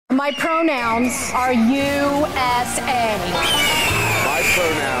My pronouns are USA. My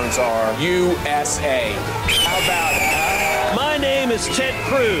pronouns are USA. How about it, huh? My name is Ted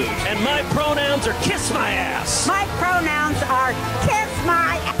Cruz, and my pronouns are kiss my ass. My pronouns are kiss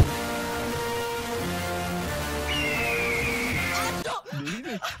my ass.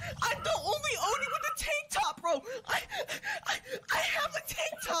 I'm the only Oni with a tank top, bro. I have a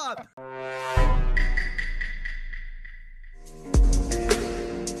tank top.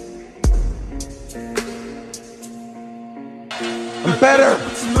 I'm better.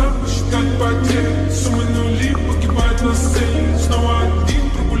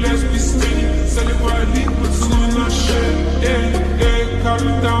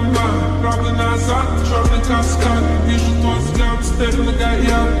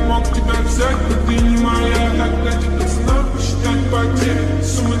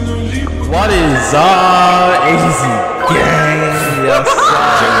 What is up, easy gang? Yes,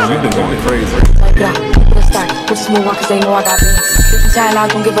 You've been going crazy. With smooth one, cause they know I got bands. If he's high, I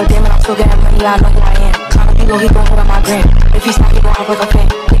don't give a damn, and I'm still getting money, I know who I am. Tryna be low, he gon' hold on my gram. If he's not, he gon' hop like a fan.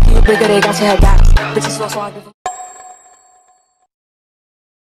 If you bigger, they got your head back. Bitches slow, so I give a...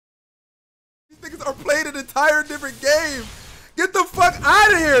 These niggas are playing an entire different game. Get the fuck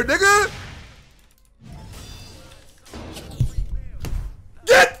out of here, nigga.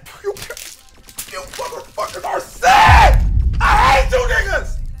 Get you motherfuckers are sick. I hate you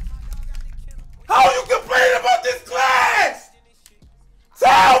niggas. How are you complaining about this class?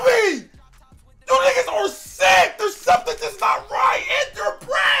 Tell me! You niggas are sick! There's something that's not right in your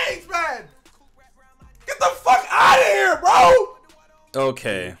brains, man! Get the fuck out of here, bro!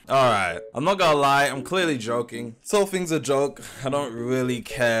 Okay, alright. I'm not gonna lie, I'm clearly joking. This whole thing's a joke. I don't really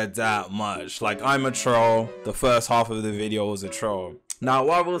care that much. Like, I'm a troll. The first half of the video was a troll. Now,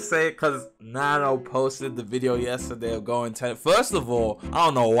 what I will say, because Nano posted the video yesterday of going 10. First of all, I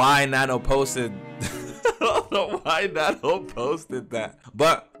don't know why Nano posted. I don't know why Nano posted that.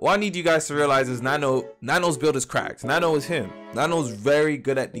 But what I need you guys to realize is Nano's build is cracked. Nano is him. Nano's very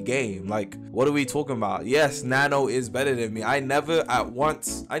good at the game. Like, what are we talking about? Yes, Nano is better than me. I never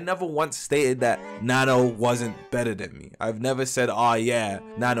once stated that Nano wasn't better than me. I've never said, oh yeah,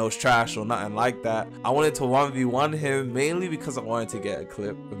 Nano's trash or nothing like that. I wanted to 1v1 him mainly because I wanted to get a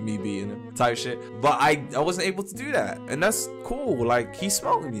clip of me beating him type shit. But I wasn't able to do that. And that's cool. Like, he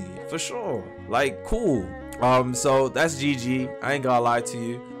smoked me for sure. Like, cool. So that's GG. I ain't gonna lie to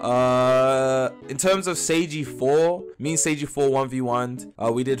you. In terms of Seiji 4, me and Seiji 4 1v1'd.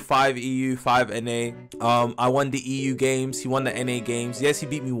 We did 5 EU, 5 NA. I won the EU games. He won the NA games. Yes, he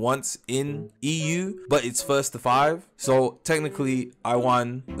beat me once in EU, but it's first to 5. So technically, I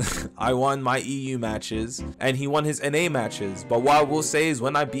won. I won my EU matches, and he won his NA matches. But what I will say is,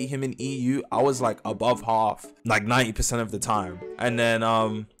 when I beat him in EU, I was like above half, like 90% of the time. And then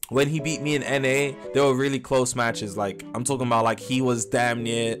when he beat me in NA, they were really close matches. Like, I'm talking about, like, he was damn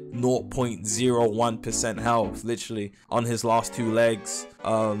near 0.01% health, literally, on his last 2 legs.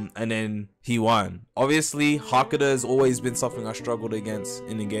 And then he won. Obviously, Hakuda has always been something I struggled against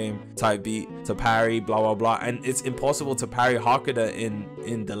in the game. Type beat to parry, blah blah blah, and it's impossible to parry Hakuda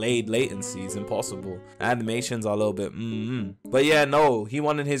in delayed latency. It's impossible. Animations are a little bit but yeah, no, he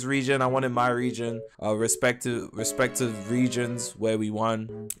won in his region, I won in my region. Respective regions where we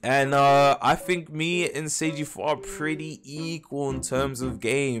won. And I think me and Seiji 4 are pretty equal in terms of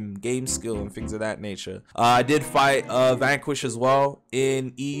game skill and things of that nature. I did fight Vanquish as well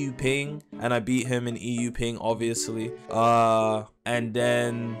in EU ping, and I beat him in EU ping, obviously. And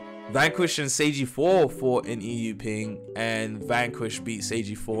then Vanquish and Seiji 4 fought in EU ping, and Vanquish beat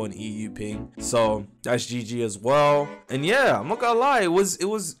Seiji 4 in EU ping. So that's GG as well. And yeah, I'm not gonna lie, it was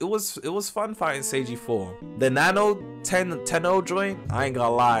fun fighting Seiji 4. The Nano 10-0 joint, I ain't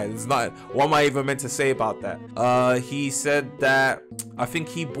gonna lie, it's not, what am I even meant to say about that? He said that, I think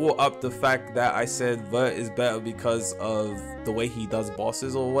he brought up the fact that I said Vert is better because of the way he does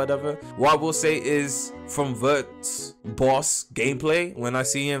bosses or whatever. What I will say is, from Vert's boss gameplay, when I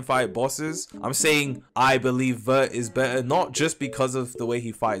see him fight bosses, I'm saying I believe Vert is better, not just because of the way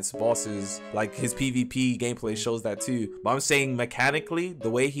he fights bosses, like his PvP gameplay shows that too, but I'm saying mechanically, the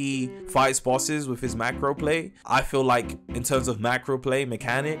way he fights bosses with his macro play, I feel like in terms of macro play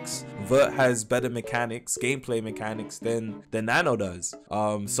mechanics, Vert has better mechanics, gameplay mechanics than Nano does.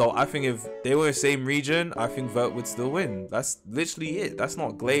 regions. So I think if they were the same region, I think Vert would still win. That's literally it. That's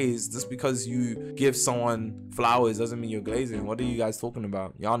not glaze. Just because you give someone flowers doesn't mean you're glazing. What are you guys talking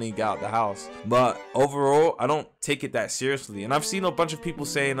about? Y'all need to get out the house. But overall, I don't take it that seriously. And I've seen a bunch of people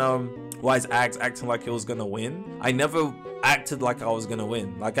saying, why is Agz acting like it was gonna win? I never acted like I was gonna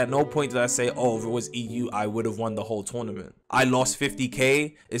win. Like at no point did I say, oh, if it was EU, I would have won the whole tournament. I lost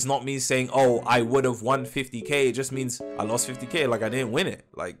 50k. It's not me saying, oh, I would have won 50k. It just means I lost 50k. Like I didn't win it.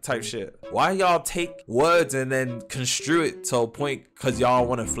 Like type shit. Why y'all take words and then construe it to a point because y'all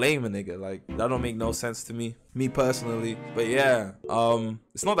want to flame a nigga? Like that don't make no sense to me personally. But yeah,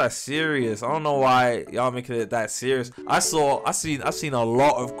 it's not that serious. I don't know why y'all making it that serious. I've seen a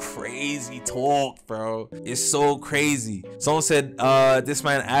lot of crazy talk, bro. It's so crazy. Someone said this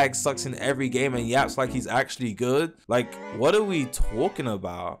man Agz sucks in every game and yaps like he's actually good. Like what are we talking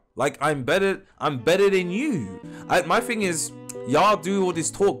about? Like I'm better than you. My thing is, y'all do all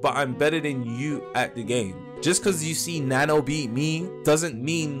this talk, but I'm better than you at the game. Just because you see Nano beat me doesn't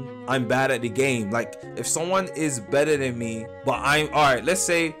mean I'm bad at the game. Like if someone is better than me, but I'm alright, let's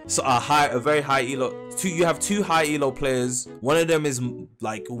say so a very high elo. You have two high elo players. One of them is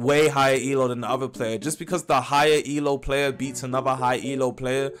like way higher elo than the other player. Just because the higher elo player beats another high elo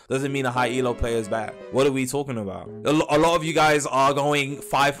player doesn't mean a high elo player is bad. What are we talking about? A lot of you guys are going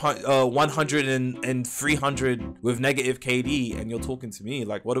 500, 100 and 300 with negative KD, and you're talking to me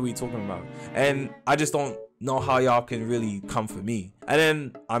like, what are we talking about? And I just don't know how y'all can really come for me. And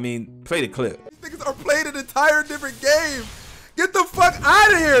then, I mean, play the clip. These niggas are playing an entire different game. Get the fuck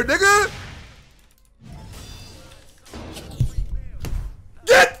out of here, nigga.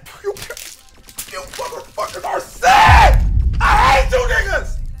 Get you motherfuckers are sad. I hate you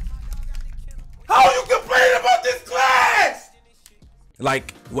niggas. How you complaining about this class?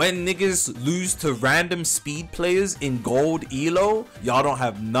 Like when niggas lose to random speed players in gold elo, y'all don't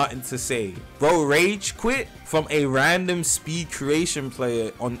have nothing to say. Bro, rage quit from a random speed creation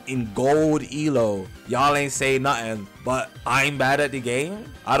player in gold elo. Y'all ain't say nothing, but I'm bad at the game.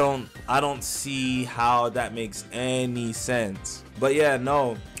 I don't see how that makes any sense. But yeah,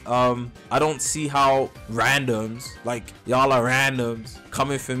 no. I don't see how randoms, like y'all are randoms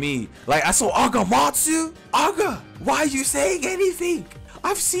coming for me. Like I saw Agamatsu. Aga, why are you saying anything?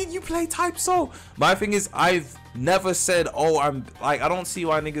 I've seen you play type so. My thing is, I've never said, oh, I'm like, I don't see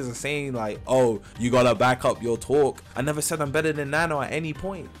why niggas are saying like, oh, you gotta back up your talk. I never said I'm better than Nano at any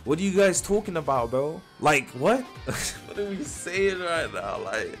point. What are you guys talking about, bro? Like what? What are we saying right now?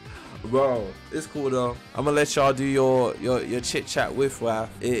 Like, bro, it's cool though. I'm gonna let y'all do your chit chat with WAF.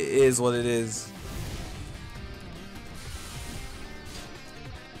 It is what it is.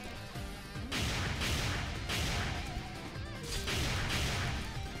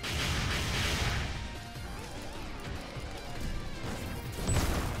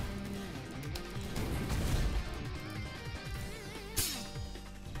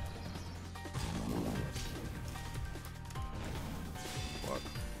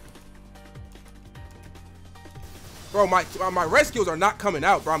 Bro, my red skills are not coming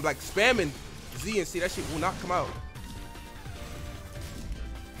out, bro. I'm like spamming Z and C. That shit will not come out.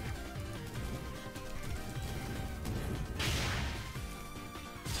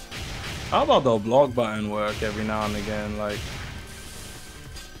 How about the block button work every now and again? Like,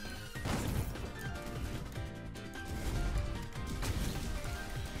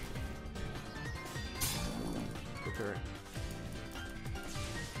 okay.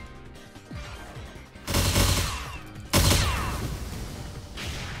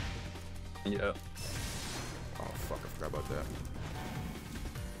 yeah. Oh fuck, I forgot about that.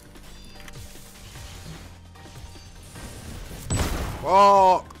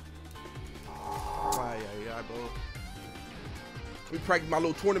 Oh. Yeah, bro. We practice my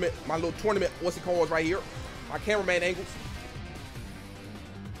little tournament. What's it called right here? My cameraman angles.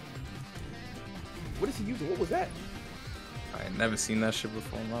 What is he using? What was that? I ain't never seen that shit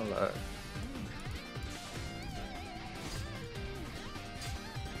before in my life.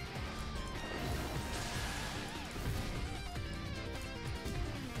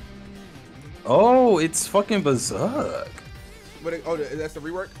 Oh, it's fucking Berserk. What? Oh, that's the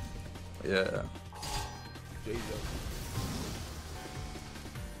rework. Yeah. Jesus.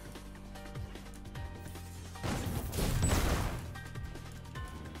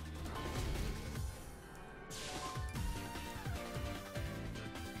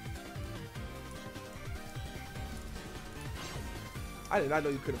 I did not know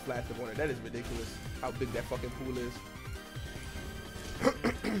you could have flashed up on it. That is ridiculous. How big that fucking pool is.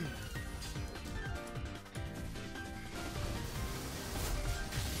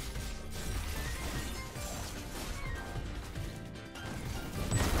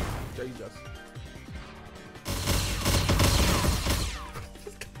 There you go.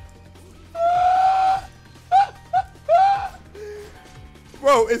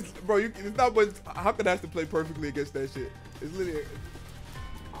 Bro, it's not much. How can I have to play perfectly against that shit? It's literally.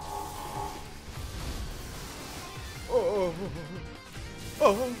 Oh.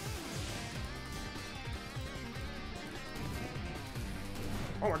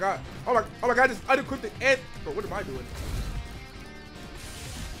 Oh my god. Oh my god, I just quick the end. Bro, what am I doing?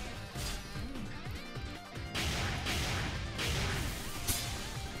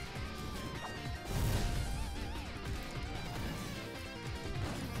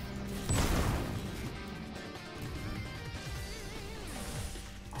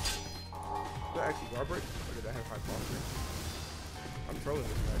 Did that actually guard break? Or did I have high fall break? I'm trolling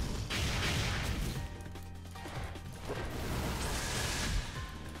this guy.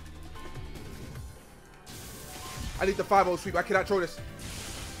 I need the 5-0 sweep. I cannot throw this.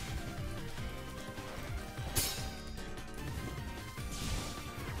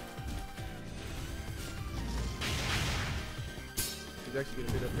 He's actually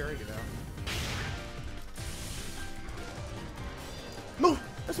getting a bit of parrying now. No!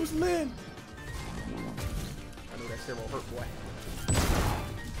 That's what's land! I know that Zero hurt, boy.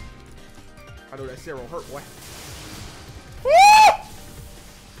 I know that Zero hurt, boy.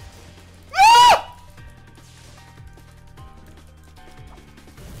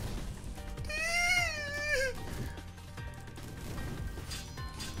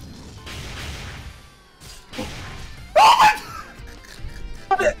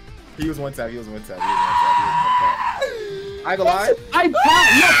 He was one tap. I ain't gonna lie.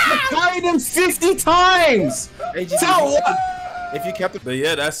 I carried him 50 times. If you kept it. But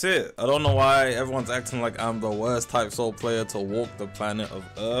yeah, that's it. I don't know why everyone's acting like I'm the worst type soul player to walk the planet of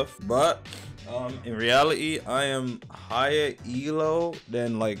Earth, but in reality, I am higher elo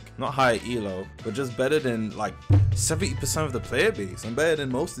than, like, not higher elo, but just better than like 70% of the player base. I'm better than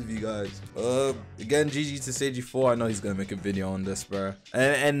most of you guys. Again, GG to Seiji4. I know he's gonna make a video on this, bro.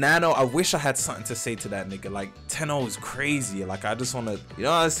 And Nano, I wish I had something to say to that nigga. Like 10-0 is crazy. Like I just wanna, you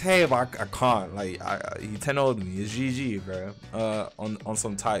know, hey, but I can't. Like he 10-0'd me. It's GG, bro. On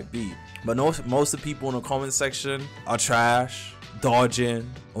some type beat. But most of the people in the comment section are trash, dodging,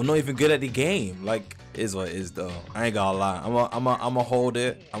 or not even good at the game. Like, is what it is though. I ain't gonna lie. I'ma hold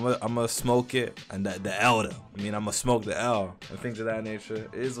it. I'ma smoke it, and the L though. I mean, I'ma smoke the L and things of that nature.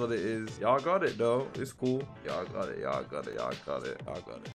 It is what it is. Y'all got it though. It's cool. Y'all got it. Y'all got it. Y'all got it. Y'all got it.